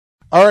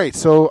All right,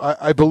 so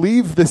I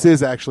believe this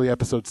is actually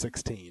episode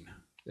 16.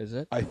 Is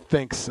it? I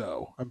think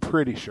so. I'm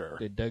pretty sure.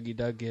 Did Dougie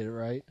Doug get it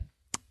right?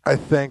 I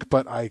think,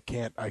 but I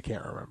can't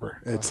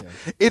remember.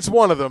 It's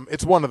one of them.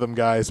 It's one of them,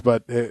 guys,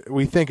 but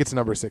we think it's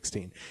number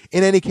 16.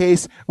 In any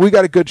case, we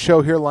got a good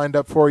show here lined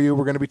up for you.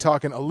 We're going to be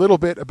talking a little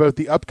bit about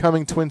the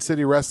upcoming Twin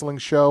City Wrestling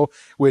show,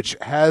 which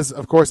has,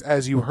 of course,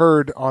 as you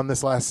heard on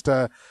this last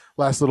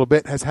little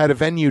bit, has had a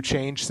venue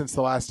change since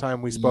the last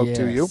time we spoke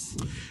to you.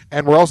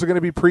 And we're also going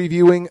to be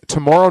previewing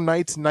tomorrow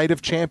night's Night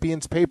of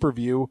Champions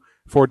pay-per-view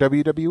for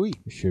WWE.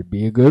 Should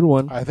be a good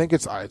one. I think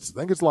it's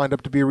lined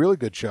up to be a really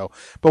good show.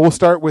 But we'll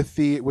start with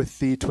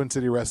the Twin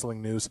City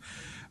Wrestling news.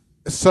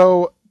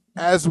 So,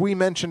 as we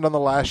mentioned on the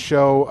last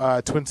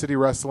show, Twin City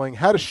Wrestling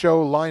had a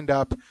show lined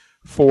up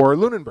for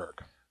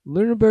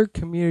Lunenburg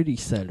Community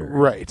Center.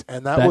 Right,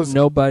 and that was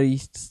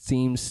nobody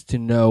seems to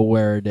know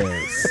where it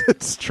is.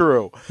 It's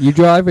true. You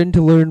drive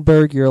into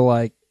Lunenburg, you're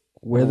like,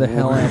 where the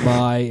hell am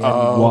I,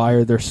 and why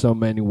are there so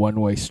many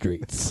one-way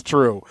streets? It's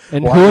true.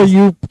 And who are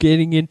you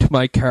getting into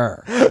my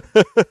car?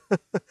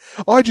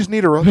 I just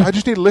need a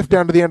lift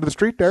down to the end of the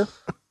street there.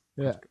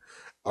 Yeah.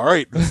 All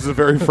right, this is a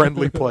very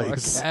friendly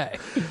place. Okay.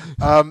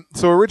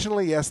 So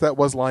originally, yes, that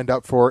was lined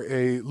up for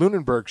a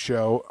Lunenburg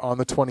show on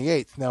the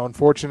 28th. Now,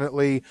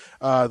 unfortunately,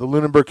 the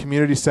Lunenburg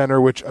Community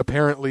Center, which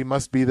apparently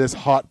must be this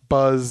hot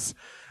buzz,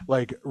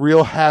 like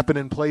real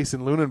happening place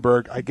in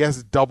Lunenburg, I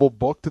guess double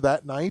booked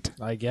that night.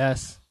 I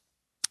guess.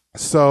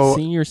 So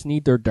seniors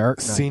need their dart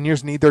night.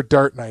 Seniors need their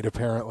dart night,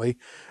 apparently,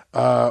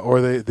 or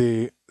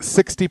the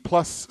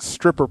 60-plus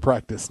stripper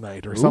practice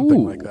night, or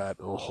something like that.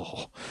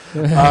 Oh.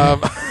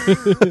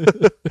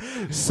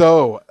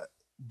 So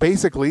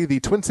basically, the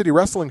Twin City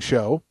Wrestling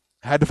show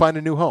had to find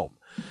a new home.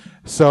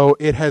 So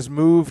it has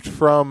moved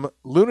from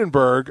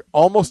Lunenburg,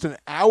 almost an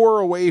hour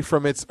away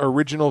from its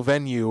original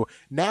venue.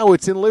 Now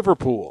it's in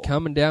Liverpool.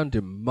 Coming down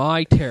to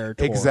my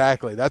territory.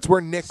 Exactly. That's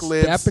where Nick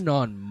lives. Stepping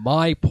on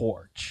my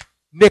porch.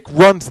 Nick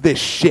runs this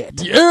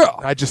shit. Yeah.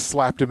 I just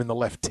slapped him in the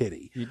left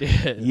titty. You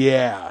did.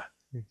 Yeah.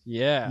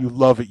 Yeah. You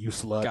love it, you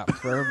slut. Got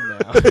firm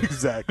now.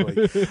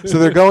 Exactly. So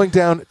they're going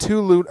down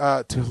to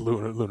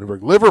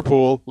Lunenburg.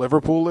 Liverpool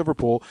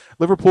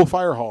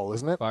Fire Hall,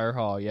 isn't it? Fire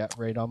Hall, yeah.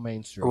 Right on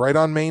Main Street. Right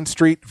on Main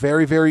Street.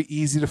 Very, very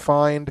easy to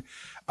find.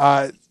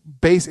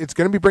 It's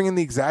going to be bringing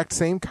the exact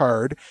same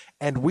card.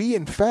 And we,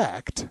 in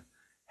fact,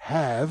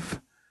 have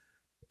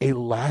a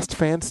Last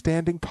Fan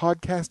Standing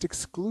podcast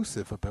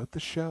exclusive about the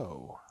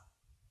show.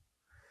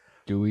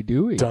 Do we?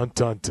 Dun,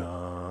 dun,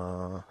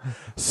 dun.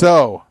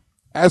 So,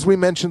 as we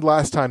mentioned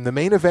last time, the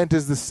main event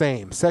is the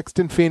same.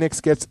 Sexton Phoenix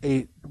gets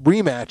a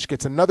rematch,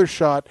 gets another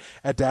shot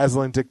at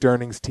Dazzling Dick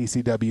Durning's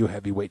TCW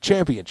Heavyweight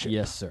Championship.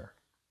 Yes, sir.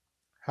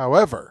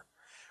 However,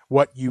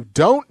 what you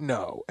don't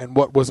know, and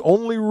what was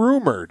only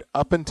rumored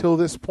up until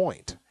this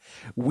point,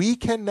 we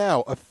can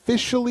now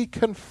officially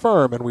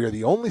confirm, and we are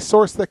the only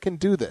source that can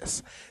do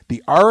this,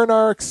 the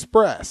R&R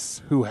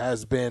Express, who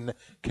has been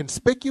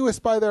conspicuous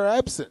by their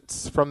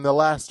absence from the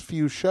last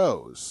few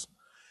shows,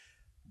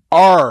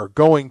 are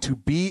going to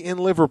be in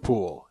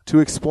Liverpool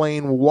to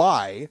explain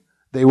why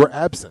they were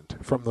absent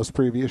from those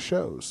previous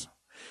shows.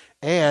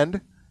 And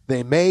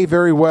they may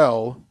very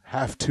well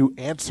have to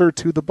answer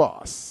to the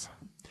boss,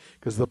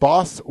 because the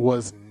boss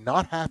was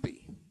not happy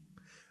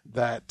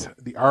that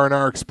the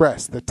R&R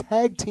Express, the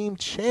tag team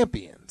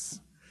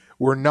champions,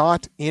 were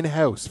not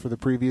in-house for the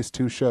previous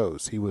two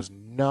shows. He was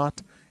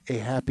not a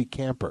happy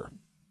camper.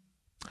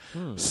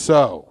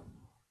 So,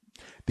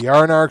 the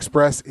R&R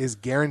Express is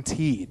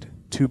guaranteed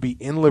to be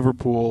in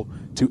Liverpool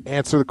to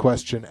answer the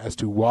question as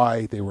to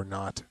why they were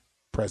not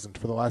present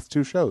for the last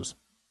two shows.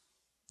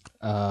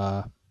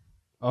 Okay.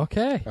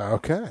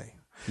 Okay.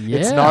 Yeah.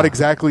 It's not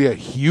exactly a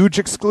huge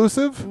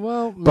exclusive.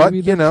 Well,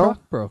 maybe but, the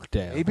truck broke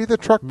down. Maybe the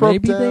truck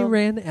broke down. Maybe they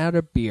ran out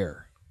of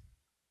beer.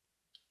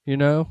 You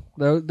know,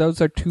 those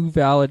are two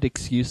valid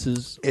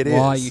excuses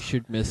why you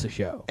should miss a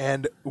show.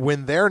 And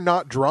when they're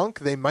not drunk,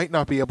 they might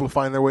not be able to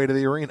find their way to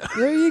the arena.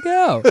 There you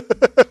go.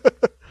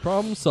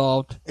 Problem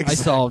solved. Exactly. I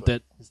solved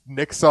it.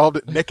 Nick solved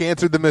it. Nick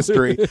answered the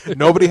mystery.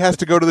 Nobody has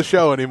to go to the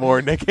show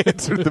anymore. Nick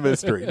answered the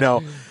mystery.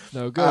 No,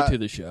 go to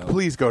the show.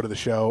 Please go to the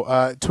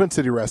show. Twin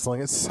City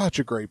Wrestling is such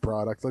a great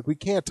product. Like, we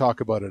can't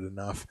talk about it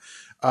enough.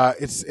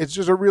 It's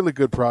just a really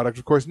good product.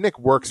 Of course, Nick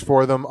works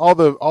for them. All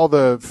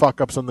the fuck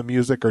ups on the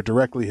music are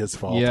directly his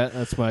fault. Yeah,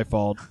 that's my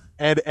fault.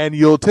 And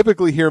you'll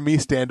typically hear me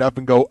stand up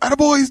and go,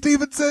 "Attaboy,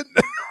 Stevenson,"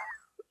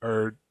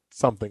 or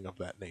something of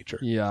that nature.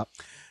 Yeah.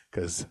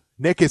 Because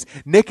Nick is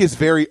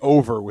very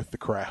over with the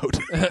crowd.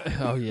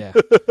 Oh yeah,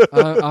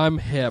 I'm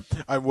hip.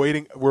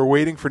 We're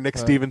waiting for Nick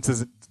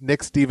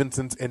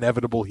Stevenson's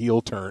inevitable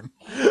heel turn.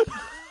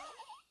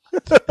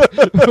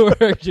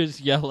 Or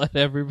just yell at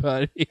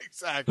everybody.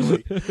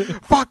 Exactly.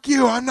 Fuck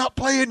you! I'm not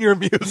playing your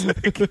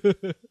music.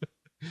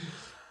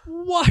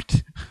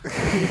 What?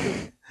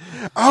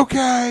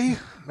 Okay.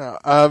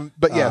 No,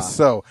 but yes.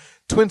 So,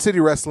 Twin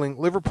City Wrestling,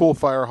 Liverpool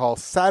Fire Hall,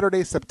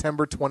 Saturday,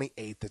 September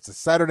 28th. It's a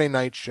Saturday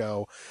night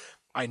show.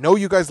 I know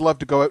you guys love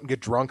to go out and get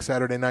drunk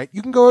Saturday night.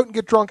 You can go out and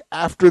get drunk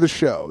after the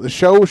show. The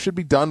show should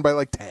be done by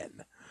like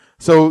 10.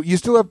 So you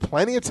still have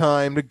plenty of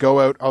time to go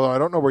out, although I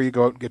don't know where you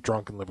go out and get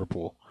drunk in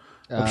Liverpool.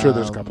 I'm sure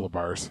there's a couple of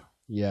bars.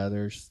 Yeah,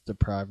 there's the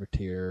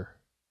Privateer.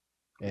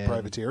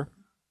 Privateer?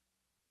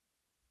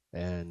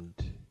 And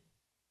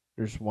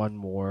there's one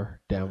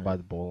more down by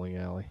the bowling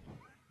alley.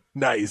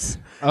 Nice.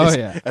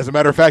 Yeah. As a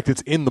matter of fact,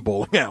 it's in the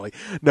bowling alley.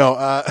 No,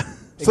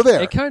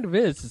 there. It kind of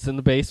is. It's in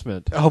the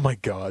basement. Oh, my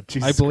God.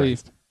 Jesus I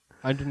believe. Christ.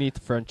 Underneath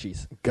the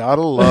Frenchies.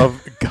 Gotta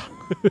love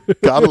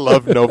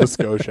Nova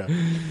Scotia.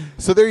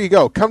 So there you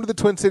go. Come to the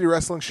Twin City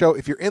Wrestling Show.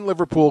 If you're in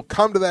Liverpool,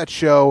 come to that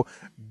show.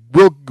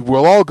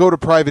 We'll all go to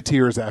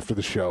Privateers after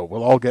the show.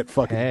 We'll all get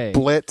fucking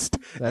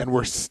blitzed, and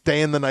we're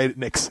staying the night at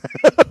Nick's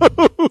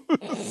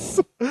house.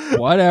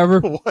 Whatever.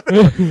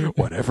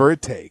 Whatever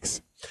it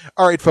takes.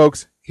 All right,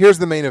 folks. Here's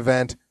the main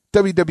event.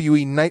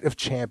 WWE Night of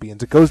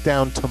Champions. It goes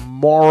down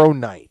tomorrow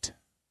night.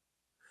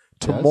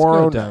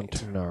 Tomorrow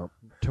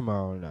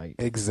night.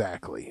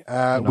 Exactly.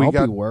 I'll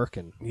be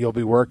working. You'll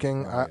be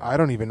working? I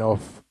don't even know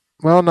if...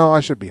 Well, no,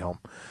 I should be home.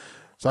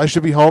 So I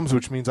should be home,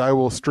 which means I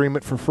will stream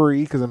it for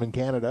free because I'm in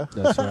Canada.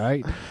 That's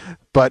right.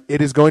 But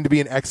it is going to be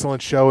an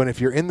excellent show, and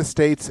if you're in the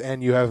States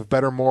and you have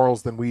better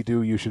morals than we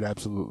do, you should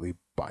absolutely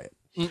buy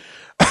it.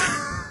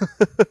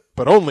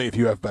 But only if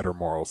you have better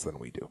morals than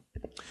we do.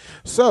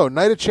 So,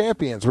 Night of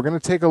Champions. We're going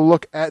to take a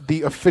look at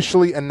the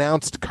officially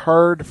announced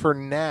card for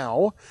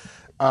now.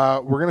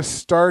 We're going to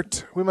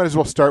start... We might as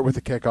well start with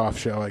the kickoff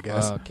show, I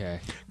guess.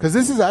 Okay. Because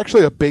this is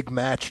actually a big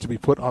match to be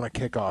put on a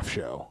kickoff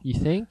show. You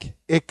think?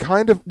 It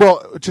kind of...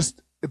 Well, just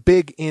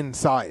big in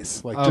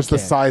size. Like, just the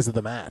size of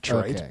the match,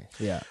 right? Okay,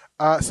 yeah.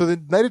 So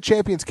the Night of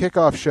Champions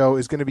kickoff show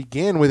is going to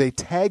begin with a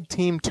tag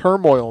team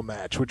turmoil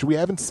match, which we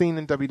haven't seen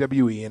in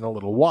WWE in a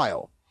little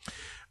while.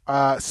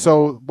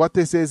 So what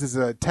this is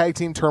a tag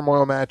team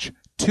turmoil match.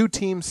 2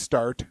 teams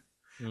start.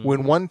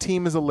 When one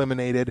team is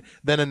eliminated,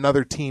 then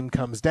another team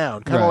comes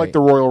down. Kind of like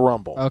the Royal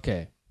Rumble.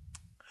 Okay.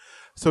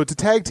 So it's a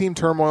tag team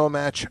turmoil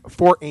match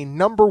for a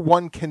number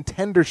 1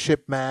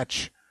 contendership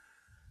match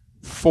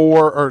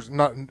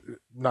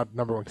not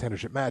number 1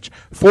 contendership match,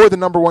 for the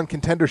number 1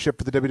 contendership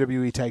for the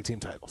WWE tag team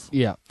titles.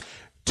 Yeah.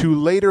 To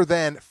later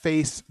then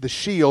face the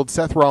Shield,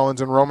 Seth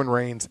Rollins and Roman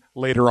Reigns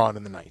later on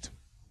in the night.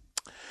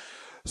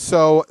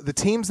 So the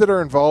teams that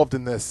are involved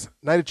in this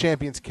Night of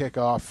Champions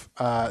kickoff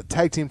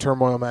tag team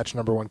turmoil match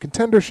number 1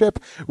 contendership,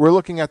 we're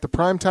looking at the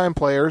primetime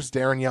players,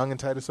 Darren Young and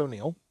Titus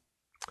O'Neil.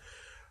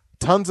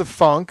 Tons of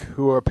Funk,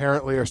 who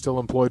apparently are still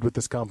employed with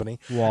this company.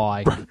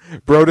 Why?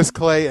 Brodus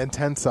Clay and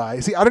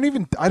Tensai. See, I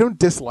don't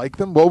dislike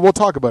them. Well, we'll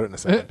talk about it in a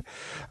second.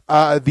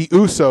 The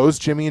Usos,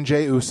 Jimmy and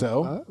Jay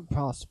Uso.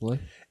 Possibly.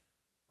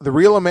 The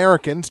Real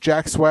Americans,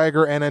 Jack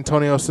Swagger and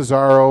Antonio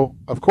Cesaro,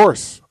 of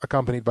course,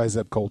 accompanied by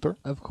Zeb Coulter.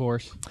 Of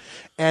course.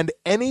 And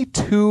any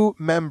 2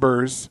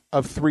 members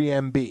of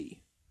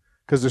 3MB.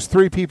 Because there's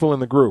 3 people in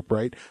the group,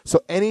 right?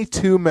 So any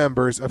 2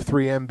 members of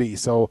 3MB.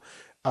 So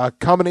a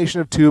combination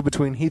of 2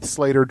 between Heath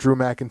Slater, Drew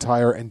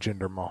McIntyre, and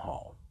Jinder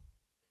Mahal.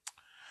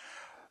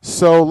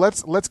 So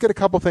let's get a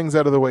couple things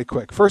out of the way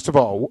quick. First of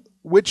all,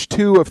 which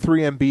 2 of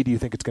 3MB do you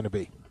think it's going to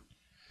be?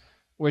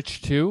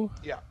 Which 2?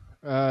 Yeah.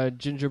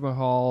 Jinder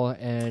Mahal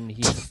and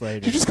Heath Slater.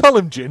 Did you just call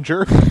him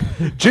Ginger?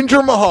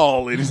 Ginger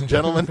Mahal, ladies and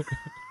gentlemen.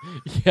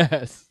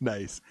 Yes.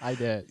 Nice. I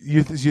did.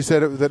 You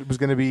said that it was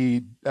going to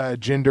be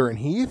Jinder and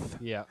Heath?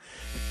 Yeah.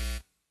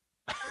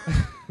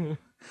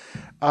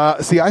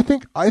 See, I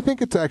think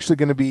it's actually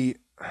going to be...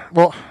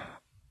 Well,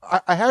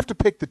 I have to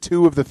pick the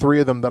 2 of the 3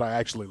 of them that I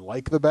actually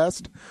like the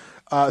best.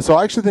 So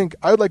I actually think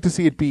I would like to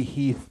see it be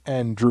Heath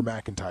and Drew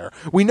McIntyre.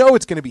 We know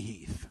it's going to be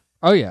Heath.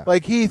 Oh, yeah.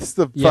 Like, Heath's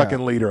the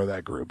fucking leader of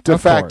that group. De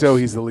facto,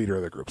 he's the leader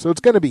of the group. So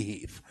it's going to be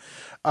Heath.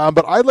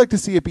 But I'd like to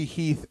see it be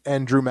Heath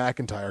and Drew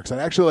McIntyre, because I'd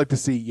actually like to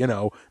see,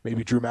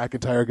 maybe Drew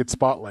McIntyre get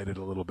spotlighted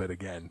a little bit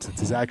again, since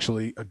he's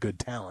actually a good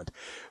talent.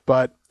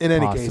 But in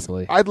any case,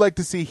 I'd like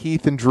to see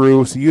Heath and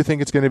Drew, so you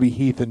think it's going to be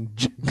Heath and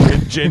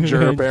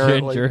Ginger,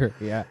 apparently. Ginger,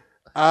 yeah.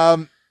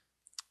 All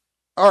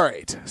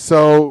right.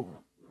 So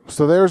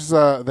there's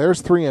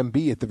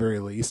 3MB at the very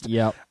least.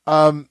 Yep.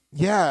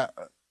 Yeah.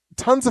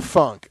 Tons of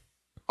Funk.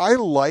 I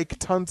like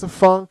Tons of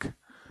Funk.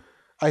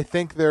 I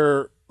think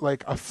they're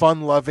like a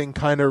fun-loving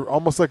kind of,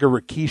 almost like a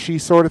Rikishi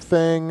sort of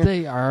thing.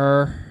 They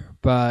are,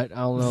 but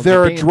I don't know.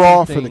 They're a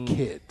draw for the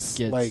kids.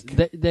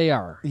 They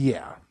are.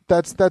 Yeah,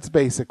 that's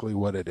basically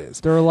what it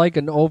is. They're like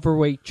an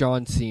overweight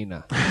John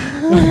Cena.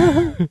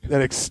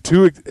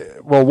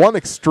 One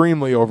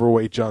extremely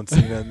overweight John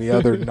Cena, and the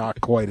other not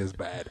quite as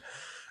bad.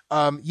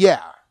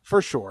 Yeah. For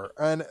sure.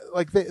 And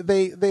like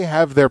they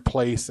have their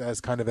place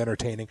as kind of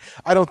entertaining.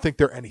 I don't think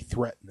they're any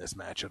threat in this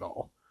match at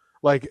all.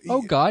 Like,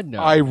 oh God,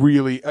 no. I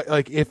really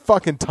like if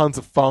fucking Tons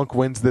of Funk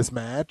wins this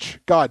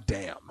match, god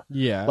damn.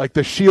 Yeah. Like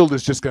the Shield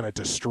is just gonna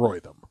destroy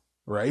them.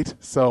 Right?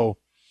 So,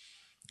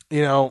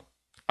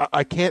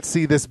 I can't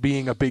see this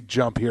being a big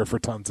jump here for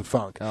Tons of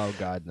Funk. Oh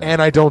God, no.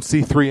 And I don't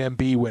see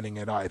 3MB winning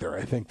it either.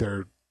 I think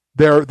they're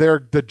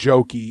the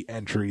jokey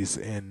entries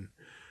in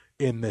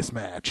this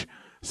match.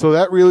 So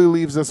that really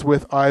leaves us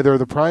with either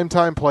the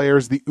primetime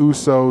players, the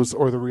Usos,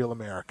 or the Real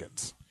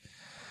Americans.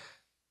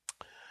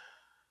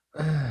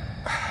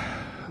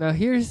 Now,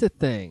 here's the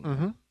thing.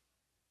 Mm-hmm.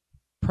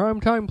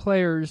 Primetime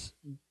players,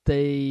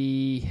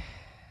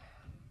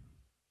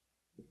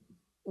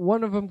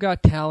 one of them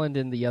got talent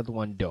and the other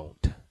one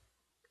don't.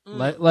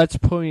 Let's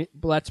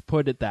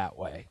put it that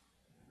way.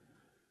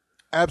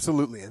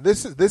 Absolutely. And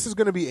this is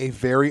going to be a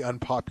very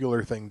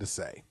unpopular thing to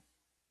say.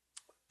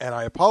 And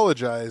I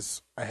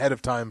apologize ahead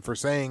of time for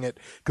saying it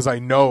because I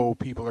know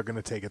people are going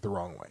to take it the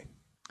wrong way.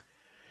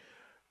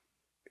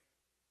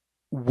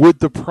 Would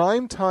the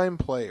primetime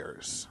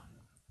players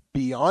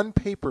be on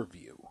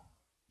pay-per-view,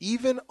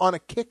 even on a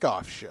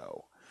kickoff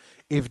show,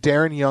 if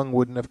Darren Young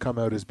wouldn't have come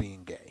out as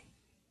being gay?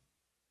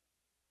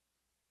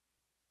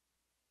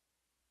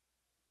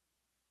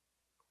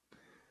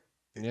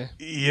 Yeah.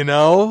 You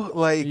know,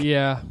 like,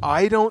 yeah.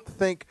 I don't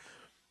think,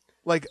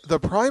 like, the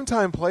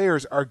primetime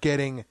players are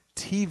getting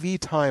TV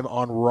time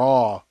on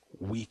Raw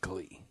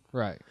weekly.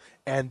 Right.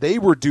 And they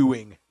were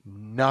doing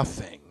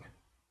nothing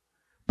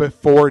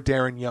before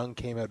Darren Young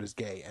came out as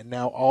gay. And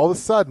now all of a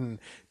sudden,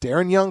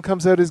 Darren Young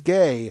comes out as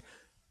gay,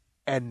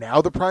 and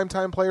now the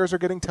primetime players are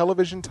getting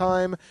television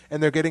time,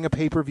 and they're getting a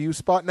pay-per-view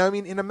spot. Now, I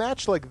mean, in a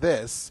match like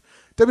this,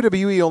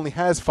 WWE only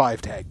has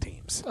 5 tag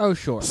teams. Oh,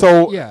 sure.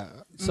 So, yeah.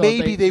 So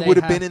maybe they would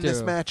have been in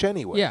this match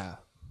anyway. Yeah,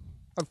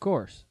 of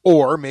course.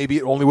 Or maybe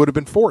it only would have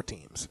been 4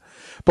 teams.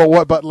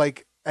 But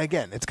like,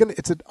 again,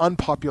 it's an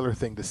unpopular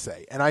thing to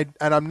say. And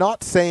I'm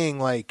not saying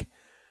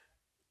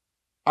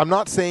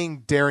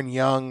Darren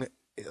Young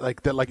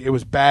like that, like it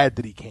was bad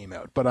that he came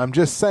out, but I'm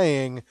just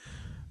saying,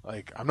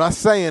 like, I'm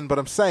saying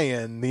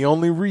the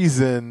only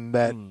reason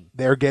that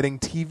they're getting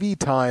TV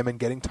time and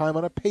getting time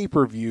on a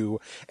pay-per-view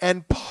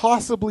and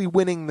possibly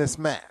winning this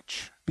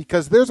match,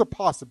 because there's a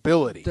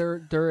possibility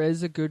there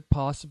is a good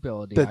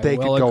possibility that they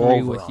could go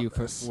agree over with you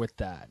this, with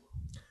that,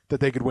 that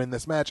they could win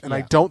this match, and yeah.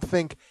 I don't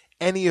think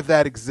any of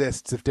that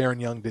exists if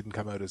Darren Young didn't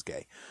come out as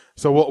gay.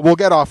 So we'll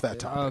get off that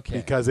topic,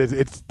 because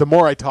it's the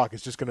more I talk,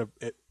 it's just going to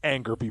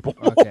anger people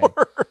more. Okay.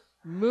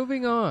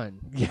 Moving on.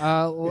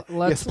 Yeah.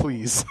 Yes,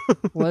 please.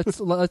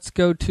 let's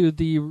go to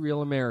the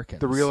Real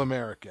Americans. The Real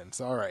Americans.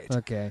 All right.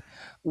 Okay.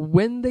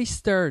 When they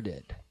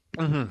started,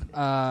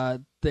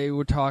 they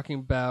were talking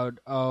about,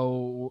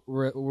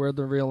 we're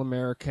the Real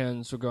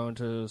Americans. We're going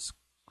to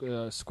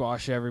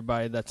squash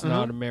everybody that's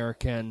not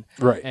American.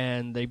 Right.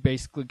 And they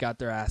basically got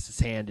their asses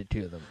handed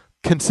to them.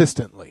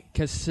 Consistently.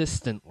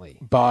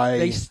 By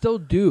they still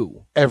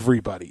do.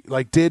 Everybody.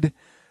 Like, did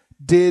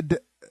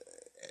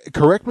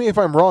correct me if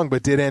I'm wrong,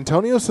 but did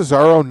Antonio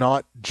Cesaro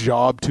not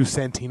job to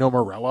Santino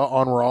Marella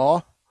on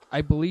Raw?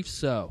 I believe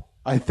so.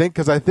 I think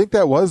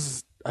that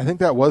was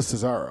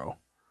Cesaro,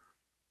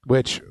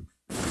 which,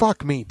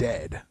 fuck me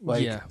dead.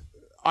 Like, yeah.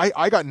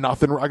 I got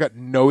nothing. I got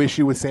no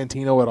issue with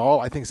Santino at all.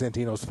 I think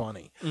Santino's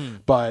funny,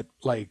 but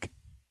like,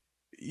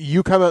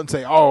 you come out and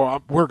say,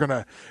 "Oh, we're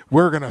gonna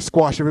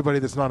squash everybody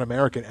that's not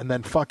American," and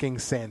then fucking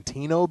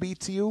Santino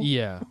beats you.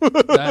 Yeah,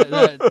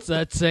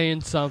 that's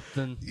saying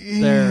something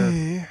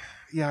there.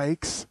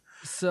 Yikes.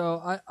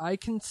 So I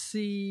can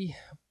see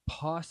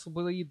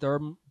possibly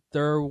them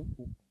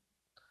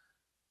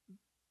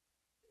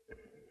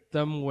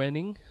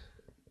winning.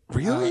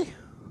 Really?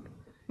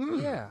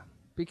 Yeah,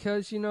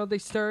 because they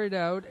started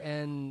out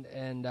and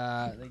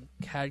they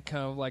had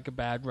kind of like a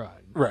bad run.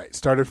 Right.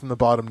 Started from the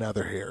bottom. Now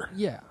they're here.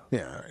 Yeah.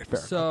 Yeah. All right,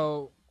 fair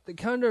so they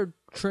kind of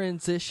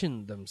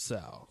transitioned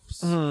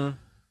themselves. I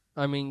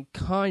mean,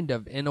 kind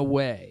of in a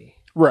way.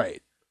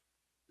 Right.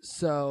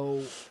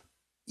 So.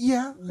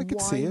 Yeah, I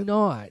could see it.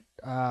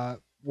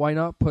 Why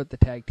not put the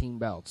tag team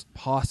belts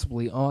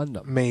possibly on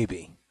them?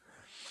 Maybe.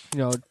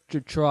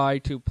 To try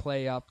to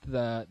play up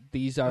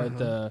these are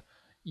the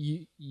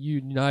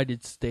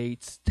United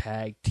States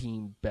tag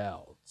team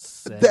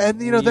belts. And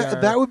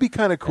that would be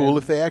kind of cool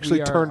if they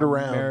actually turned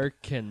around.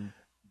 American.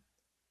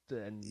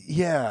 And,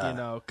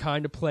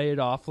 kind of play it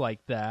off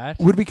like that.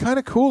 Would be kind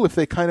of cool if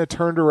they kind of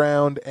turned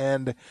around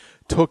and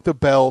took the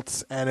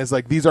belts and is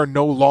like, these are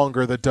no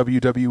longer the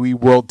WWE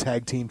World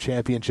Tag Team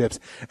Championships,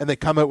 and they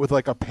come out with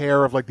like a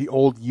pair of like the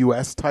old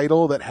US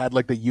title that had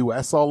like the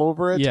US all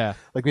over it. Yeah.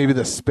 Like maybe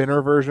the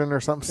spinner version or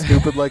something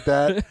stupid like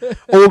that.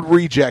 Old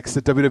rejects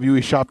that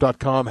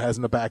WWEshop.com has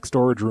in a back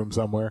storage room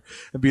somewhere,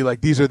 and be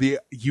like, these are the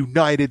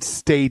United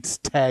States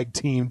Tag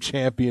Team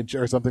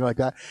Championship or something like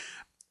that.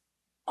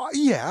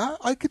 Yeah,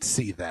 I could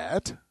see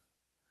that.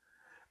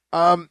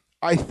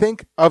 I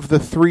think of the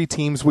 3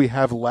 teams we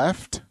have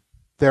left,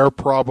 they're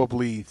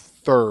probably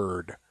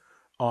third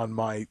on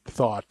my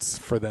thoughts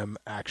for them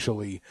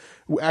actually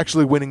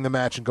winning the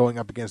match and going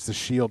up against the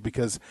Shield,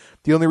 because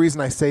the only reason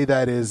I say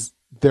that is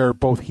they're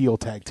both heel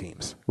tag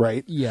teams,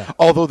 right? Yeah.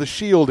 Although the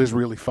Shield is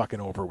really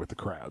fucking over with the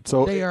crowd.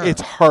 So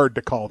it's hard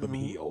to call them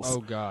heels. Oh,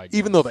 God.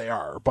 Even though they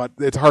are, but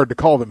it's hard to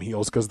call them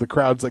heels because the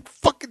crowd's like,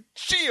 fucking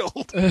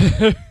Shield!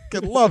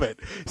 Can love it.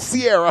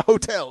 Sierra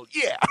Hotel,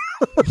 yeah!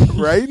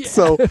 Right? Yeah.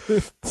 So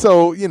it's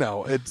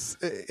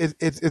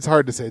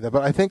hard to say that,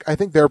 but I think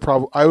they're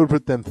I would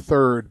put them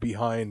third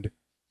behind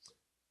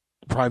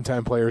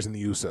Primetime Players and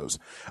the Usos.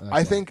 Okay.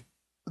 I think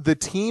the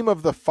team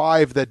of the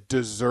 5 that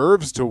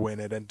deserves to win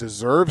it and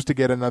deserves to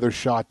get another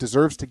shot,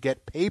 deserves to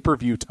get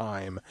pay-per-view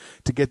time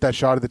to get that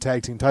shot at the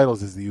tag team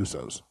titles is the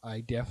Usos. I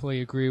definitely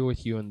agree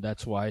with you, and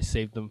that's why I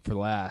saved them for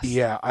last.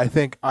 Yeah, I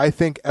think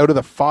out of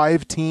the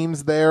 5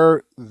 teams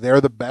there,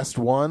 they're the best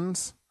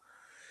ones.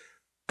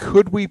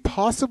 Could we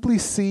possibly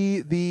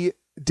see the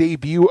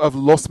debut of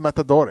Los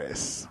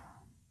Matadores?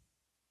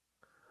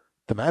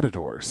 The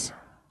Matadors.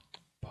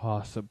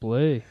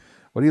 Possibly.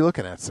 What are you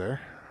looking at,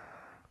 sir?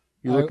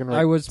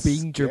 I was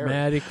being scary.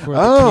 Dramatic for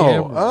the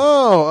camera.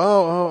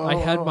 Oh. I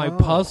had my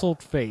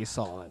puzzled face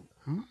on.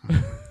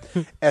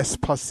 Es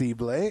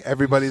posible.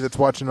 Everybody that's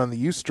watching on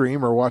the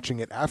Ustream or watching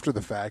it after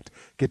the fact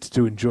gets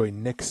to enjoy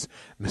Nick's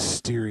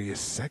mysterious,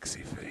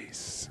 sexy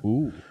face.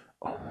 Ooh.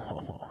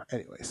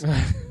 Anyways.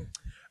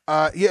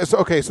 Yeah.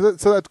 So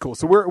that's cool.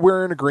 So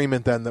we're in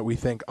agreement then that we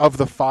think of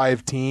the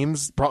 5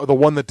 teams, the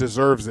one that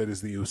deserves it is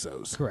the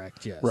Usos.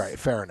 Correct. Yes. Right.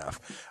 Fair enough.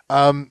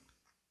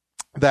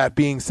 That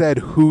being said,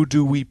 who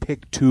do we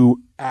pick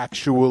to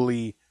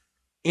actually,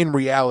 in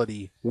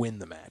reality, win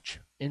the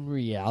match? In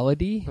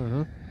reality,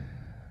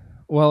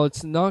 well,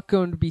 it's not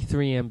going to be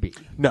 3MB.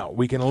 No,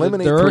 we can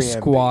eliminate. They're 3MB. a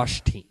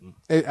squash team.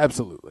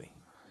 Absolutely.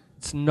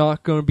 It's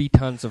not going to be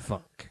Tons of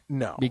Funk.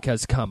 No,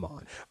 because come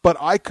on. But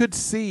I could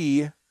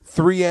see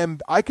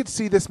 3M. I could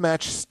see this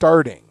match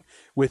starting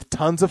with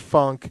Tons of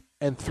Funk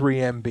and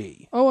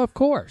 3MB. Oh, of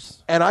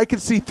course. And I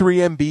could see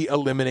 3MB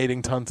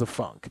eliminating Tons of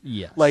Funk.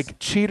 Yes. Like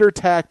cheater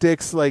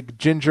tactics, like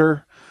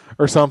Ginger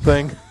or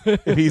something,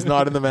 if he's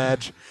not in the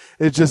match.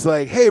 It's just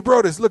like, hey,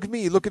 Brodus, look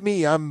at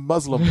me, I'm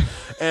Muslim.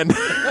 And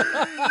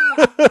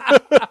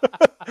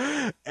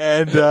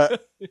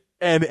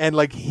and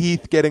like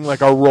Heath getting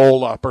like a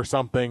roll up or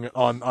something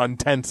on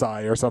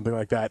Tensai or something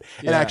like that,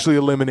 and actually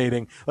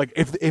eliminating, like,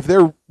 if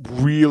they're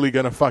really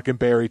gonna fucking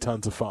bury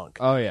Tons of Funk.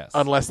 Oh yes.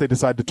 Unless they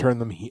decide to turn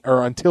them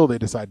or until they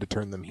decide to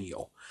turn them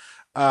heel.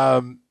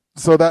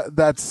 So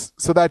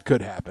that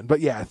could happen. But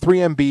yeah,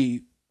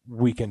 3MB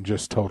we can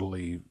just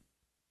totally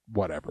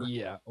whatever.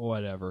 Yeah,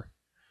 whatever.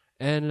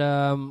 And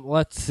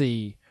let's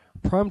see.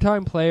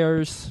 Primetime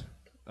players.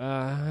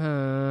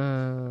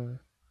 No.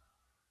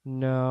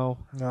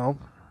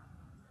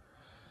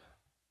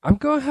 I'm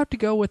going to have to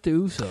go with the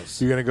Usos.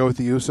 You're going to go with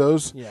the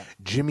Usos? Yeah.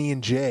 Jimmy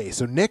and Jay.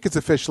 So Nick is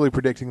officially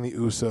predicting the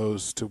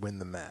Usos to win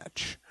the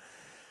match.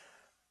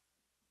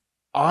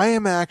 I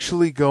am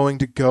actually going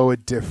to go a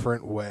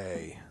different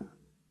way.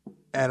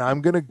 And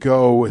I'm going to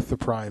go with the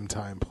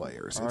primetime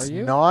players. Are it's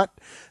you? not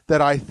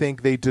that I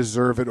think they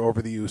deserve it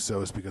over the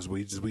Usos, because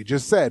we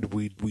just said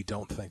we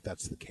don't think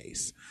that's the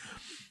case.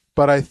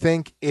 But I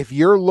think if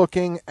you're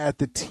looking at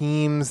the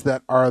teams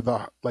that are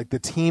the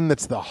team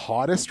that's the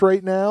hottest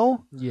right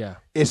now, yeah,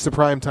 it's the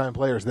primetime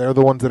players. They're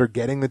the ones that are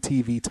getting the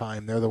TV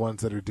time. They're the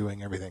ones that are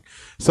doing everything.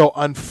 So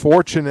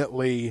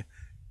unfortunately,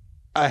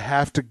 I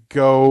have to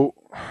go.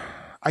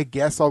 I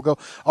guess I'll go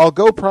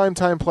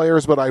primetime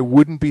players, but I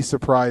wouldn't be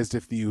surprised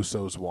if the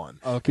Usos won.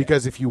 Okay.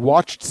 Because if you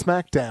watched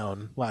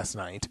SmackDown last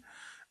night,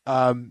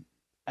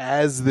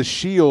 as the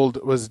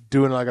Shield was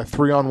doing like a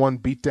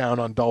 3-on-1 beatdown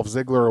on Dolph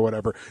Ziggler or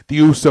whatever, the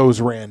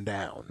Usos ran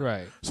down.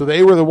 Right. So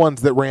they were the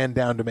ones that ran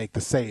down to make the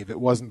save. It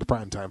wasn't the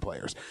primetime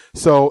players.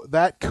 So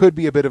that could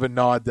be a bit of a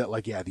nod that,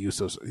 like, yeah, the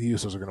Usos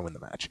are going to win the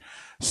match.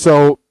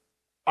 So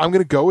I'm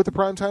going to go with the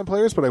primetime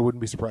players, but I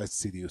wouldn't be surprised to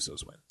see the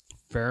Usos win.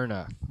 Fair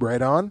enough.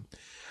 Right on.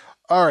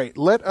 All right,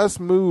 let us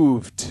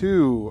move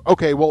to...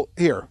 Okay, well,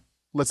 here.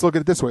 Let's look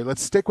at it this way.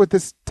 Let's stick with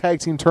this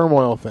tag team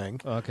turmoil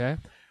thing. Okay.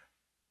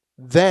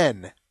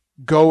 Then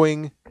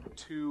going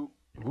to...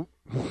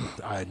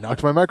 I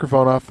knocked my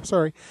microphone off.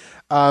 Sorry.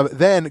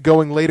 Then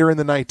going later in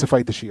the night to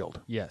fight the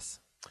Shield. Yes.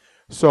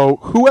 So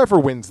whoever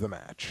wins the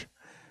match,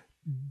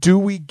 do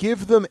we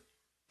give them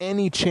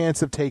any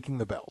chance of taking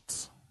the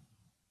belts?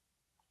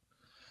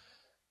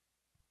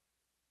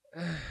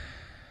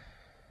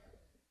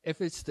 If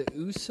it's the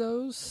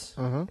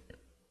Usos,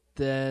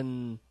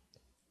 then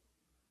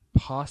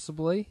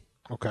possibly.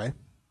 Okay.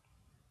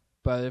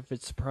 But if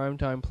it's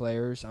primetime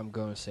players, I'm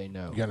going to say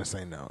no. You're going to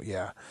say no,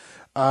 yeah.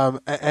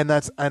 And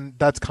that's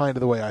kind of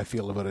the way I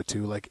feel about it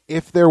too. Like,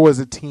 if there was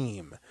a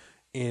team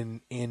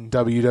in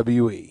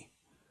WWE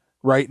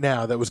right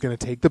now that was going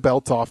to take the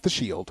belts off the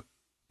Shield,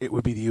 it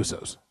would be the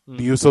Usos.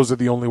 The Usos are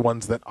the only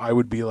ones that I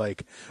would be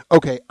like,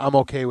 okay, I'm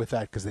okay with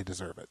that because they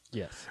deserve it.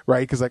 Yes.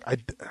 Right? Because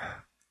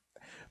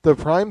the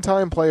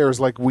primetime players,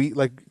 like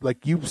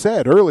you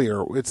said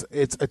earlier, it's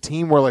a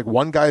team where, like,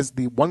 one guy's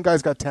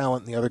got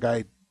talent and the other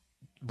guy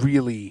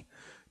really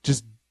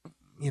just,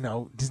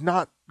 he's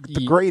not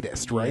the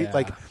greatest, right? Yeah.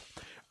 Like,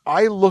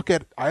 I look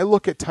at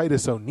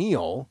Titus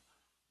O'Neil.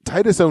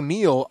 Titus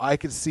O'Neil, I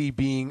could see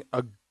being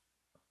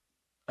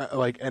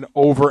an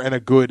over and a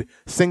good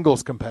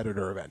singles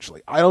competitor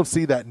eventually. I don't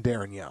see that in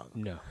Darren Young.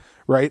 No.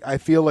 Right? I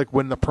feel like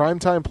when the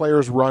primetime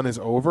players run is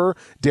over,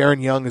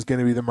 Darren Young is going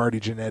to be the Marty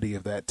Jannetty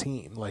of that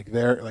team.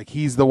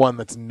 He's the one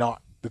that's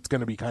going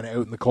to be kind of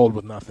out in the cold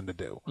with nothing to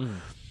do.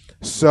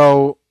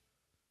 So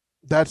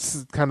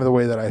that's kind of the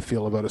way that I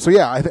feel about it. So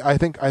yeah, I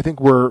think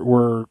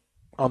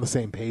on the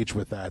same page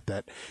with that.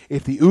 That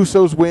if the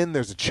Usos win,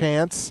 there's a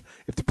chance.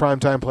 If the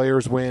primetime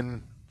players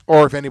win,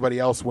 or if anybody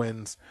else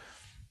wins,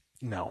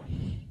 no.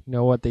 You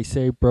know what they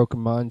say? Broken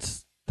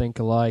minds think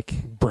alike.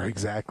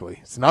 Exactly.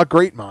 It's not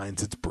great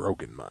minds, it's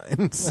broken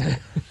minds.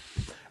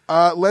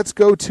 Let's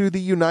go to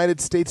the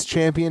United States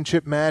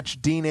Championship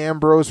match. Dean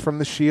Ambrose from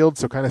the Shield,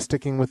 so kind of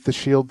sticking with the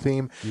Shield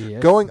theme,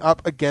 going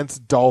up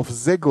against Dolph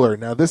Ziggler.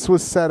 Now, this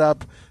was set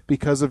up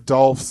because of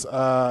Dolph's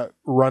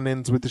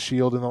run-ins with the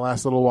Shield in the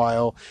last little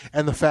while,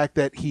 and the fact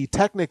that he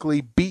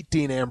technically beat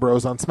Dean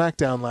Ambrose on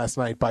SmackDown last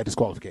night by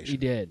disqualification. He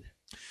did.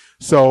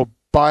 So,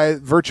 by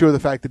virtue of the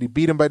fact that he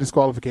beat him by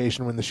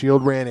disqualification when the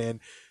Shield ran in,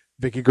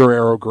 Vicky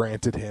Guerrero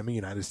granted him a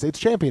United States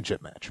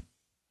Championship match.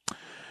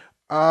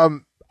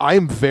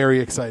 I'm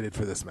very excited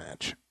for this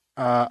match.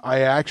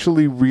 I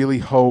really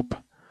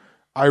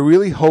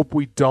hope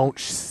we don't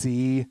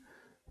see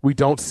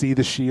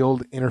the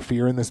Shield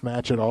interfere in this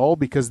match at all,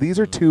 because these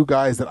are two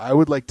guys that I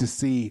would like to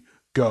see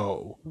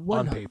go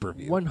on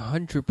pay-per-view.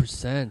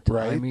 100%.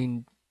 Right? I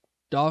mean,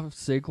 Dolph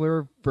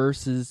Ziggler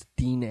versus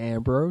Dean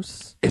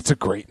Ambrose. It's a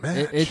great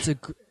match.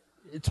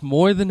 It's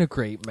more than a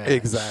great match.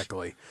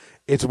 Exactly.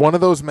 It's one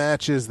of those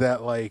matches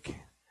that, like,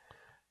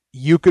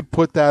 you could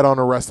put that on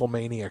a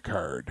WrestleMania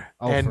card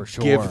and for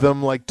sure. give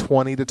them like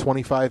 20 to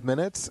 25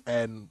 minutes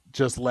and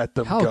just let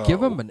them go.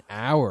 Give them an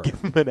hour.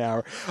 Give them an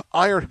hour.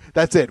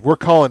 That's it. We're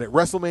calling it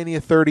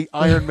WrestleMania 30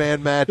 Iron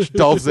Man match,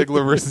 Dolph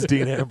Ziggler versus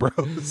Dean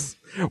Ambrose.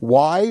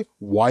 Why?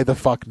 Why the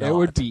fuck not? It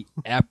would be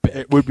epic.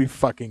 It would be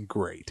fucking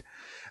great.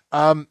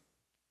 And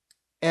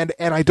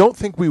I don't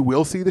think we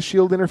will see the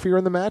Shield interfere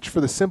in the match,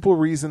 for the simple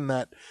reason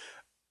that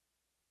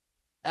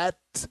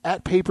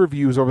at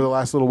pay-per-views over the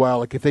last little while,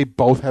 like if they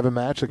both have a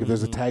match, like if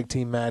there's a tag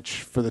team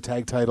match for the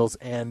tag titles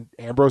and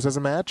Ambrose has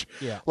a match,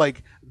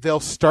 like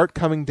they'll start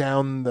coming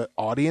down the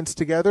audience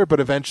together, but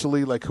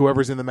eventually like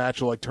whoever's in the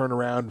match will like turn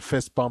around and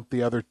fist bump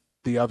the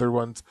other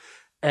ones,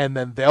 and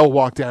then they'll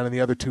walk down and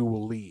the other two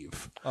will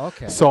leave.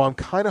 Okay. So I'm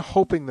kind of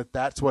hoping that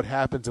that's what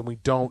happens and we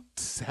don't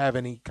have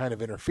any kind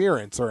of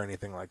interference or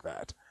anything like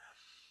that.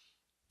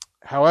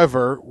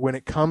 However, when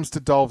it comes to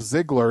Dolph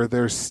Ziggler,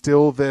 there's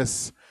still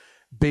this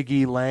Big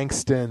E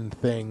Langston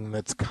thing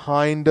that's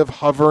kind of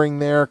hovering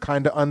there,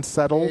 kind of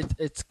unsettled.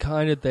 It's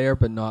kind of there,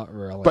 but not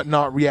really.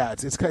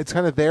 It's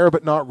kind of there,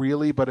 but not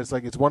really. But it's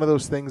like it's one of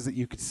those things that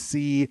you could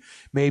see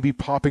maybe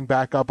popping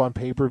back up on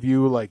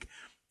pay-per-view. Like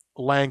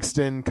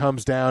Langston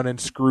comes down and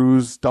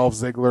screws Dolph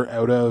Ziggler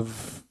out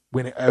of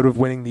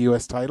winning the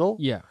U.S. title.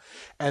 Yeah,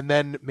 and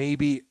then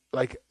maybe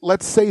like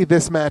let's say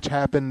this match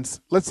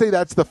happens. Let's say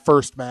that's the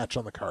first match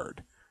on the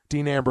card.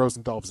 Dean Ambrose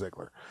and Dolph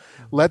Ziggler.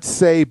 Let's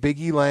say Big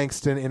E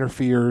Langston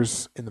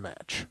interferes in the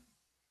match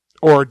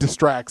or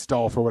distracts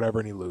Dolph or whatever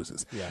and he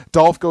loses. Yeah.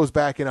 Dolph goes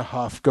back in a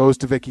huff, goes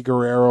to Vicky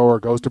Guerrero or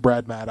goes to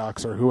Brad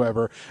Maddox or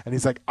whoever, and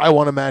he's like, I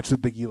want a match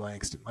with Big E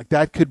Langston. Like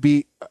that could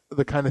be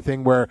the kind of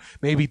thing where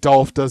maybe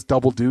Dolph does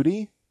double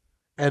duty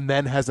and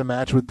then has a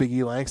match with Big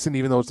E Langston,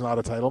 even though it's not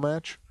a title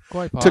match.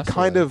 Quite possibly. To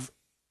kind of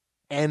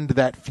end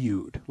that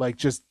feud, like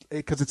just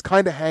because it's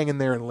kind of hanging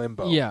there in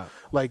limbo. Yeah,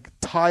 like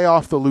tie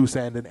off the loose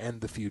end and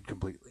end the feud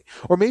completely,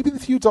 or maybe the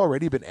feud's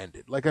already been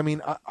ended. Like I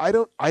mean, I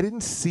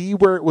didn't see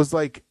where it was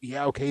like,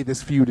 yeah, okay,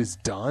 this feud is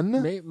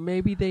done.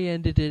 Maybe they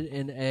ended it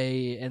in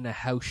a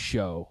house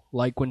show,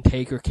 like when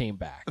Taker came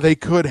back. They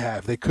could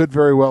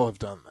very well have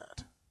done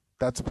that.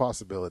 That's a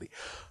possibility.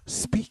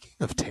 Speaking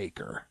of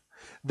Taker,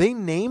 they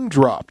name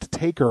dropped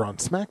Taker on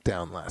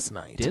SmackDown last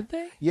night. Did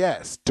they?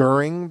 Yes,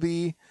 during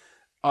the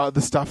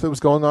stuff that was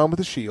going on with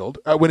the Shield,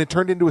 when it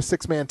turned into a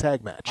 6-man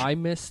tag match. I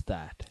missed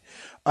that.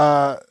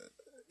 I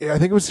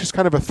think it was just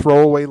kind of a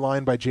throwaway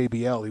line by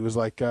JBL. He was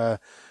like, the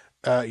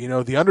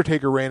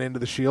Undertaker ran into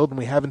the Shield and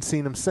we haven't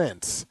seen him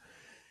since.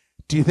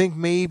 Do you think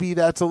maybe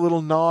that's a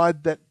little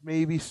nod that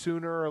maybe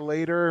sooner or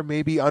later,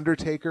 maybe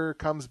Undertaker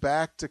comes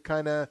back to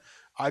kind of,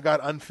 I got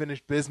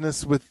unfinished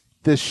business with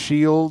this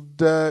Shield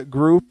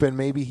group and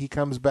maybe he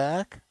comes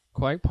back?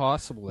 Quite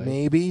possibly.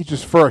 Maybe,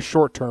 just for a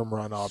short-term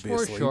run,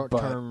 obviously. For a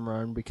short-term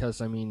run, because,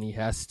 I mean, he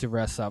has to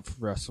rest up for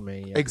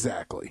WrestleMania.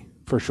 Exactly,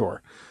 for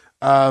sure.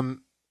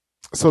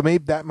 So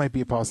maybe that might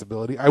be a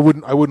possibility. I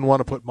wouldn't want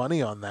to put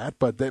money on that,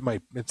 but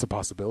it's a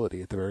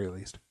possibility at the very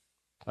least.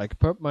 I could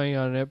put money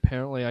on it.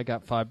 Apparently, I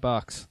got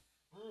 $5.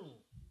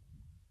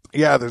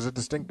 Yeah, there's a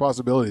distinct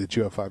possibility that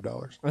you have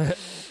 $5.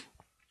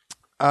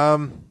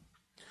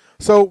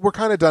 So we're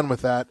kind of done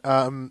with that.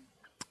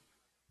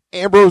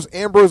 Ambrose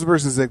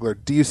versus Ziggler.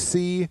 Do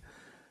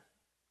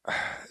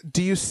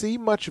you see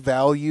much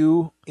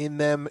value in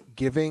them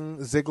giving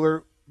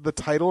Ziggler the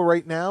title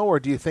right now,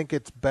 or do you think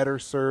it's better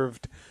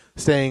served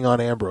staying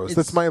on Ambrose?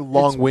 That's my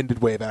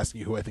long-winded way of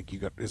asking you who I think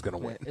is going to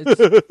win.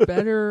 It's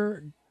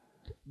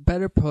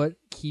better put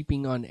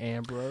keeping on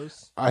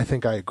Ambrose. I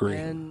think I agree.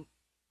 And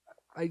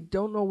I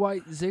don't know why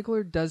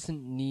Ziggler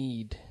doesn't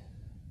need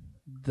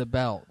the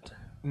belt.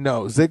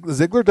 No,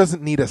 Ziggler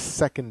doesn't need a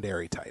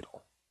secondary title.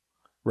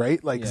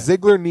 Right? Like,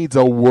 Ziggler needs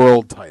a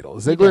world title.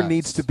 Ziggler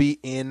needs to be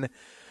in...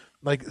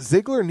 Like,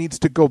 Ziggler needs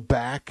to go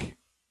back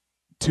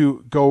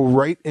to go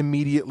right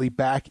immediately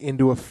back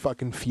into a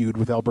fucking feud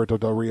with Alberto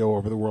Del Rio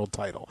over the world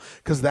title,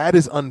 because that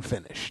is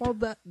unfinished. Well,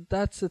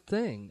 that's the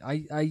thing.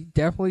 I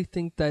definitely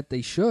think that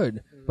they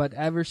should, but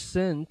ever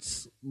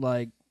since,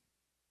 like,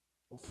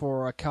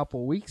 for a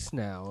couple weeks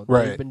now,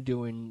 they've been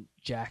doing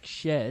jack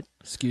shit,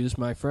 excuse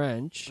my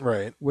French,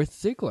 with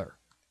Ziggler.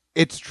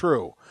 It's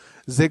true.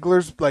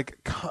 Ziggler's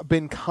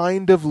been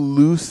kind of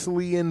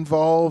loosely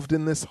involved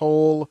in this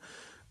whole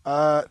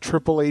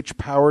Triple H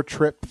power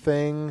trip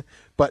thing,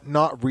 but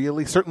not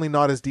really. Certainly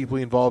not as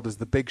deeply involved as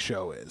the Big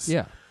Show is.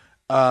 Yeah.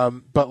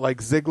 But like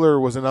Ziggler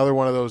was another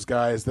one of those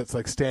guys that's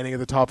like standing at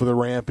the top of the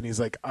ramp and he's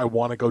like, I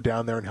want to go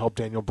down there and help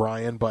Daniel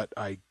Bryan, but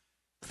I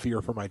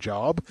fear for my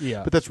job.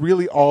 Yeah. But that's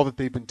really all that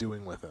they've been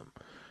doing with him.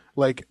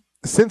 Like,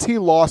 since he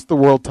lost the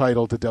world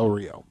title to Del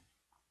Rio,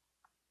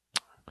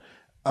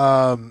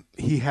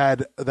 he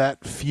had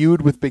that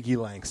feud with Biggie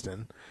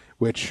Langston,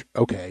 which,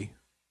 okay,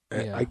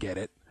 I get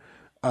it.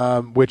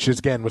 Which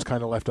again was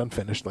kind of left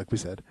unfinished, like we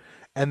said.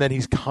 And then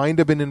he's kind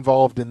of been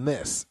involved in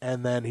this,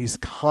 and then he's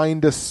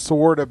kind of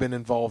sort of been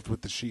involved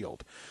with the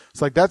Shield.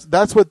 It's like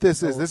that's what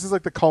this is. This is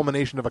like the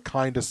culmination of a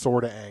kind of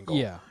sort of angle.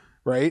 Yeah.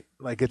 Right?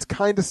 Like, it's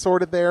kind of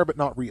sort of there, but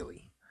not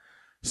really.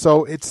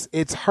 So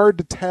it's hard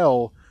to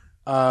tell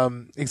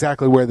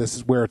exactly where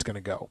it's going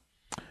to go.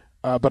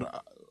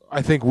 But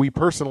I think we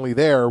personally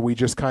we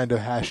just kind of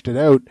hashed it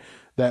out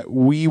that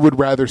we would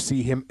rather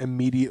see him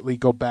immediately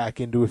go back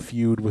into a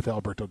feud with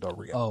Alberto Del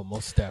Rio. Oh,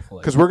 most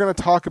definitely. Because we're going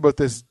to talk about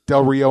this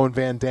Del Rio and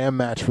Van Dam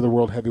match for the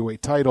World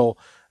Heavyweight title,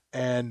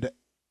 and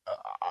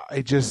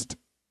I just,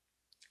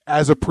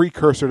 as a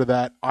precursor to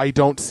that, I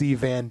don't see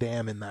Van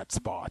Dam in that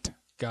spot.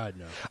 God,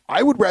 no.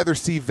 I would rather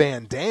see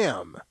Van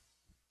Dam.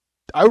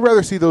 I would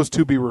rather see those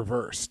two be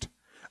reversed.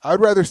 I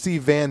would rather see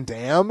Van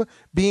Dam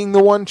being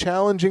the one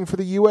challenging for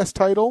the U.S.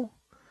 title,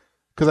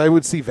 because I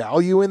would see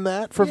value in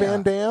that for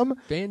Van Dam.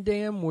 Van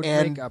Dam would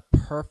make a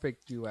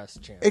perfect U.S.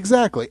 champion.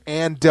 Exactly.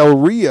 And Del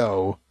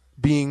Rio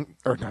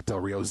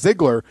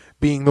Ziggler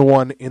being the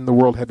one in the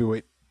World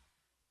Heavyweight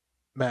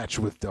match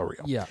with Del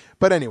Rio. Yeah.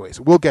 But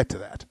anyways, we'll get to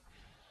that.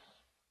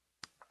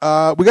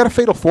 We got a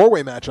fatal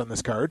four-way match on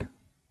this card,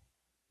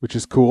 which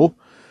is cool,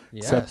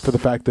 except for the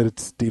fact that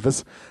it's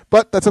Divas.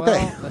 But that's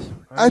okay.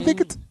 I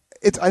think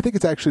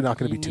it's actually not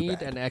going to be too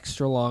bad. You need an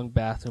extra long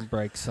bathroom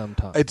break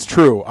sometime. It's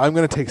true. I'm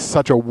going to take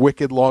such a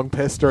wicked long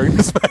piss during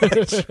this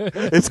match.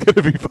 It's going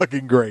to be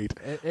fucking great.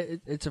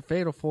 It's a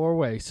fatal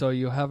four-way, so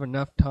you have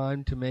enough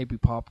time to maybe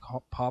pop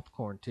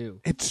popcorn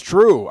too. It's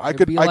true. I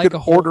could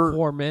order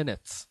 4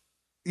 minutes.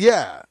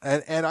 Yeah,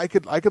 and I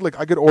could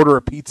order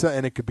a pizza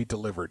and it could be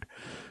delivered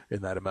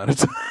in that amount of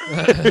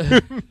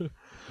time.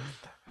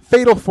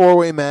 Fatal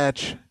four-way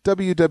match,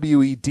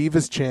 WWE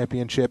Divas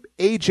Championship,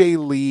 AJ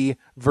Lee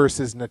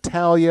versus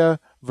Natalya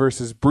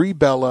versus Brie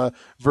Bella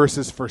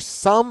versus, for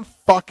some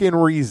fucking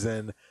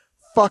reason,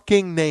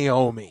 fucking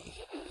Naomi.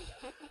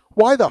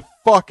 Why the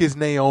fuck is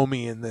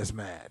Naomi in this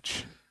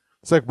match?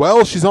 It's like,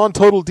 well, she's on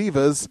Total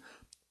Divas,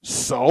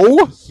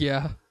 so?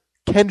 Yeah.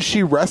 Can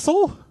she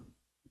wrestle?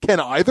 Can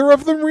either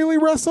of them really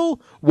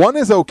wrestle? One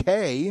is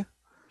okay.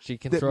 She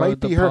can throw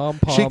the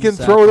pom-poms. She can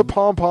throw the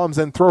pom-poms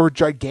and throw her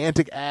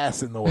gigantic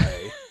ass in the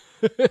way.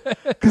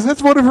 Because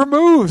that's one of her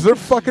moves. They're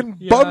fucking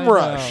bum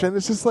rush. And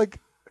it's just like,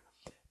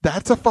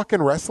 that's a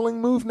fucking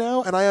wrestling move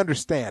now? And I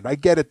understand. I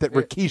get it that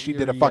Rikishi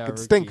did a fucking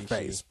stink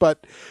face.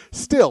 But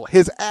still,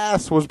 his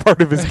ass was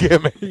part of his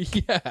gimmick.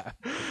 Yeah.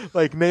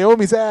 Like,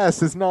 Naomi's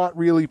ass is not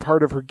really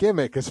part of her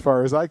gimmick as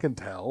far as I can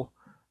tell.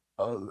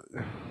 All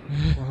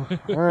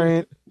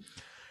right.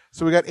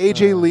 So we got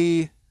AJ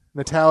Lee,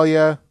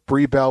 Natalya,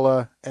 Brie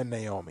Bella, and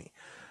Naomi.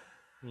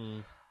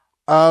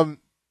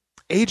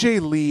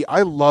 AJ Lee,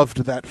 I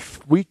loved that.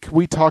 We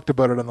talked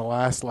about it on the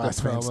last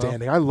Man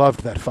Standing. I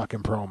loved that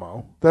fucking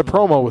promo. That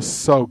promo was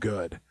so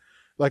good.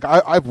 Like,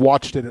 I've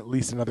watched it at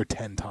least another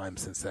 10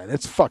 times since then.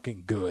 It's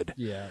fucking good.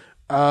 Yeah.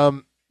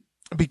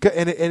 Because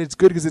it's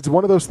good because it's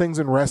one of those things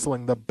in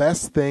wrestling. The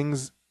best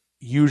things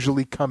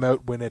usually come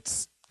out when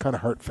it's kind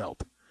of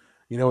heartfelt.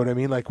 You know what I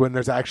mean? Like, when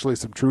there's actually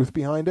some truth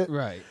behind it.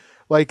 Right.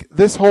 Like,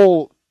 this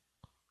whole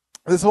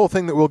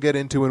thing that we'll get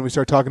into when we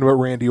start talking about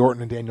Randy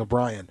Orton and Daniel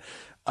Bryan.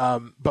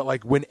 But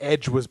like, when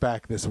Edge was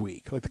back this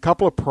week, like the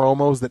couple of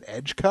promos that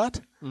Edge cut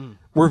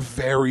were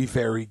very,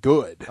 very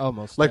good.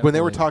 Almost. Like, when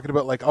they were talking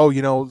about, like, oh,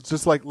 you know, it's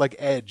just like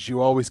Edge,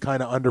 you always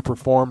kind of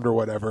underperformed or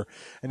whatever.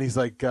 And he's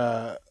like,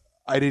 I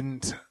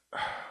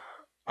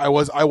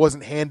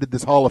wasn't handed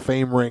this Hall of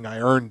Fame ring. I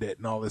earned it,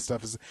 and all this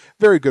stuff is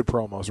very good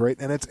promos, right?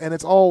 And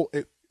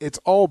it's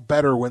all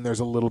better when there's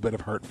a little bit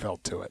of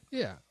heartfelt to it.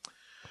 Yeah.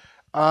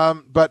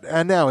 But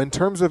now, in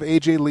terms of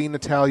AJ Lee,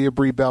 Natalya,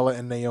 Brie Bella,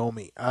 and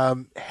Naomi,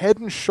 head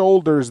and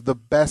shoulders the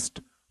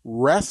best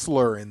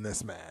wrestler in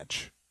this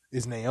match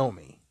is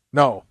Naomi.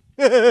 No.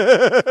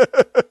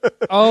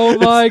 Oh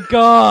my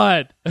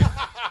God.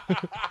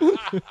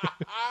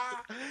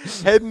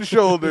 Head and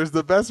shoulders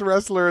the best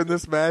wrestler in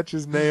this match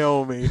is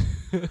Naomi.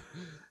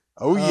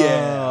 Oh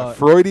yeah.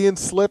 Freudian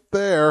slip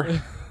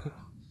there.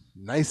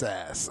 Nice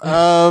ass.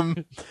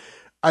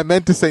 I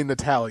meant to say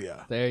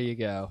Natalia. There you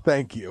go.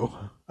 Thank you.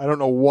 I don't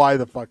know why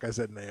the fuck I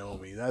said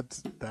Naomi.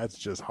 That's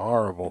just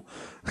horrible.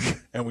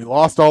 And we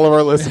lost all of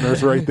our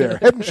listeners right there.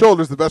 Head and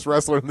Shoulders, the best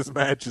wrestler in this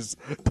match is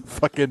the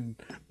fucking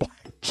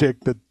black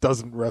chick that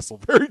doesn't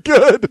wrestle very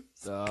good.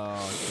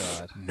 Oh,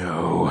 God.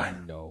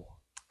 No.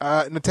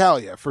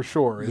 Natalia, for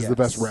sure, is the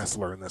best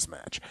wrestler in this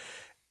match.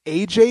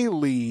 AJ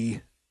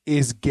Lee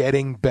is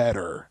getting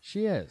better.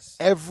 She is.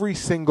 Every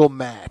single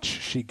match,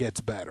 she gets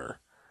better.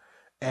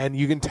 And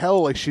you can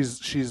tell, like,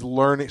 she's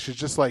learning. She's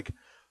just like,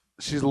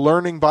 she's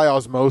learning by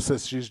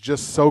osmosis. She's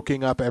just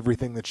soaking up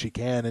everything that she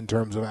can in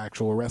terms of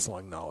actual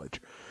wrestling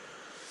knowledge.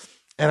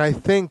 And I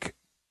think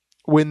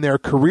when their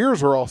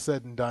careers are all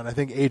said and done, I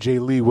think AJ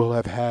Lee will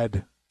have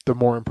had the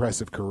more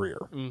impressive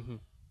career. Mm-hmm.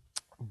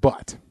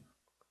 But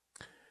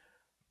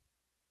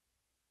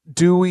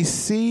do we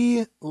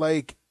see,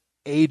 like,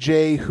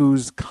 AJ,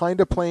 who's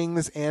kind of playing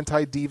this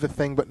anti-diva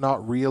thing, but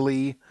not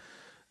really?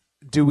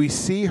 Do we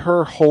see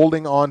her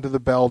holding on to the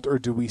belt, or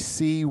do we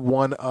see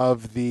one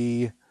of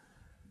the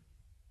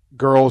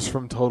girls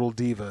from Total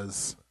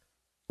Divas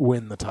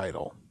win the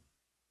title?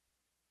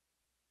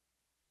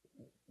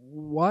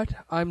 What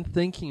I'm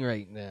thinking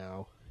right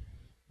now.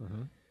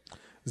 Mm-hmm.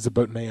 This is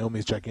about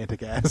Naomi's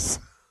gigantic ass.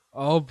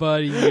 Oh,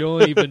 buddy, you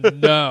don't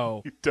even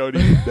know. You don't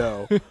even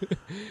know.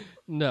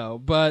 No,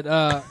 but,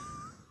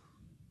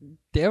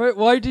 damn it,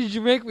 why did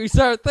you make me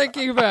start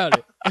thinking about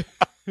it?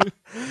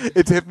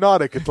 It's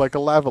hypnotic. It's like a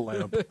lava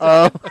lamp.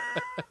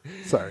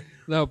 Sorry.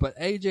 No, but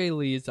AJ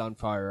Lee is on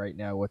fire right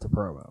now with the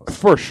promos.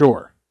 For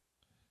sure.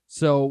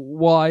 So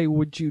why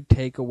would you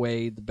take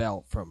away the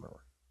belt from her?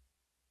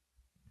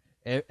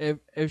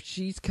 If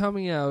she's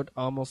coming out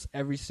almost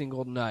every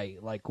single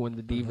night, like when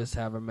the Divas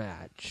have a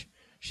match,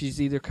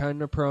 she's either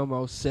cutting a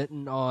promo,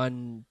 sitting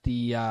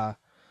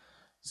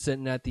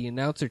at the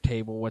announcer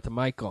table with the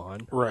mic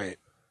on, right?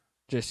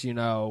 Just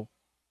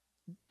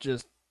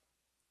just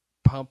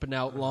pumping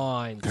out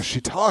lines. Because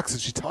she talks,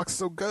 and she talks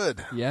so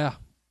good. Yeah.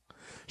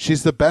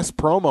 She's the best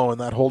promo in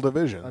that whole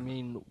division. I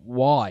mean,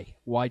 why?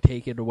 Why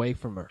take it away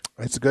from her?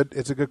 It's a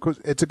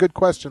good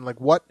question.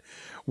 Like, what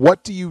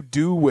do you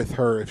do with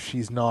her if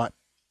she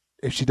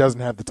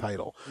doesn't have the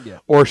title? Yeah.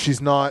 Or she's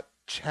not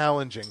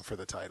challenging for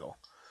the title?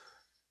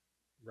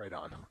 Right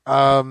on.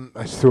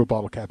 I just threw a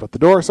bottle cap out the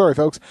door. Sorry,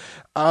 folks.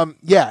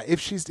 Yeah, if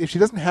she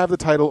doesn't have the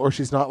title, or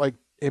she's not, like,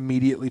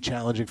 immediately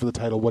challenging for the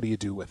title, what do you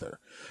do with her?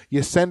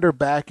 You send her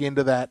back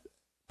into that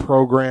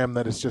program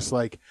that is just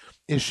like,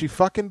 is she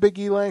fucking Big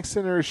E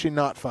Langston, or is she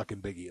not fucking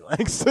Big E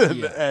Langston?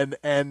 Yeah.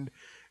 And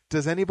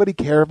does anybody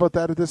care about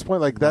that at this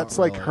point? Like, that's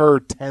really, like, her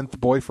 10th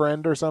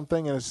boyfriend or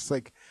something, and it's just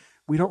like,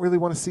 we don't really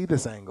want to see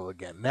this angle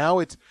again. Now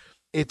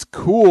it's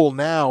cool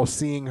now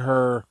seeing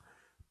her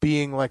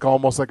being like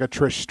almost like a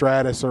Trish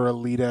Stratus or a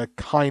Lita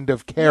kind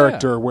of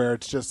character, where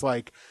it's just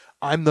like,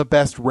 I'm the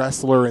best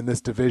wrestler in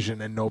this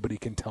division and nobody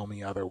can tell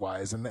me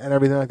otherwise, and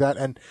everything like that.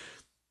 And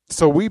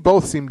so we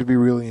both seem to be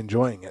really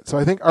enjoying it. So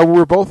I think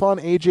we're both on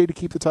AJ to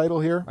keep the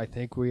title here. I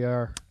think we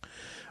are.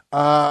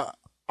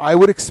 I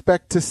would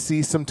expect to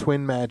see some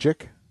twin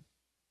magic.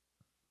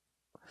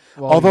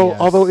 Well,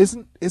 although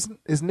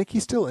is Nikki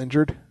still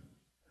injured?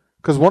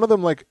 Because one of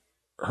them, like,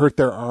 hurt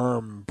their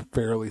arm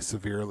fairly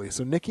severely,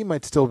 so Nikki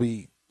might still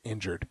be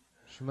injured.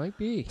 She might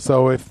be.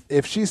 So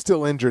if she's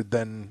still injured,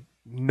 then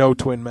no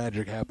twin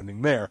magic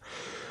happening there.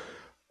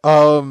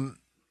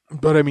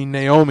 But I mean,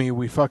 Naomi,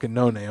 we fucking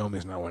know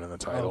Naomi's not winning the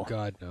title. Oh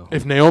God, no.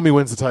 If Naomi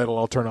wins the title,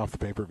 I'll turn off the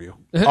pay-per-view.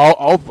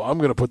 I'm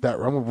gonna put that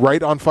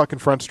right on fucking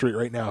Front Street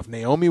right now. If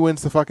Naomi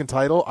wins the fucking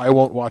title, I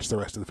won't watch the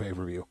rest of the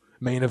pay-per-view.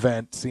 Main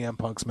event, CM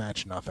Punk's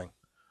match, nothing.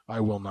 I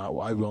will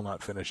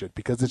not finish it,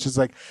 because it's just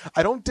like,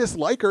 I don't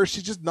dislike her.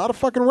 She's just not a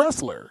fucking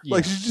wrestler. Yeah.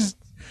 Like,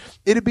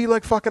 it'd be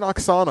like fucking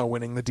Oksana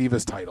winning the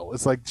Divas title.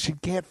 It's like, she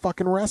can't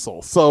fucking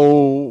wrestle. So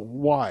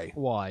why?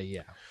 Why?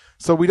 Yeah.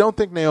 So we don't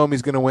think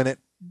Naomi's going to win it.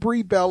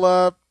 Brie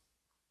Bella,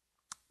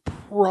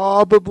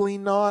 probably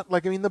not.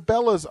 Like, I mean, the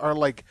Bellas are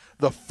like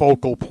the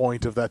focal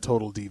point of that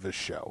Total Divas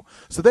show.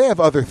 So they have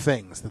other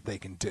things that they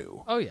can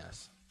do. Oh,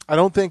 yes. I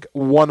don't think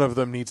one of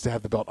them needs to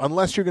have the belt,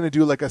 unless you're going to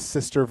do like a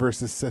sister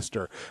versus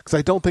sister. Because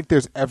I don't think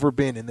there's ever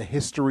been, in the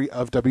history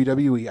of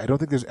WWE, I don't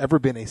think there's ever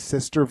been a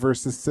sister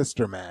versus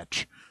sister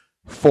match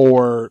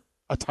for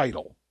a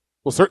title.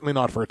 Well, certainly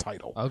not for a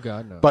title. Oh,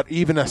 God, no. But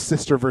even a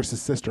sister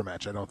versus sister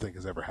match, I don't think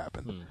has ever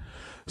happened.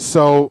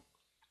 So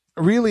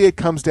really it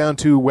comes down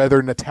to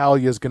whether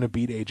Natalya is going to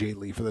beat AJ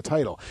Lee for the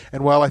title.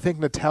 And while I think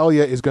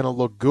Natalya is going to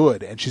look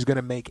good, and she's going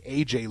to make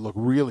AJ look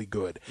really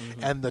good,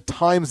 and the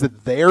times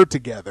that they're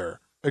together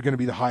are going to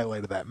be the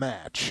highlight of that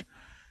match,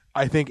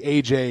 I think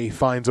AJ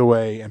finds a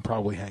way and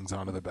probably hangs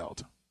on to the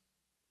belt.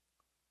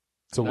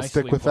 So we'll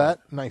stick with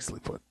that.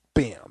 Nicely put.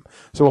 Bam.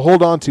 So we'll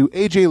hold on to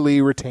AJ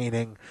Lee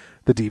retaining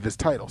the Divas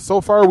title.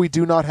 So far, we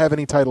do not have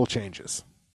any title changes.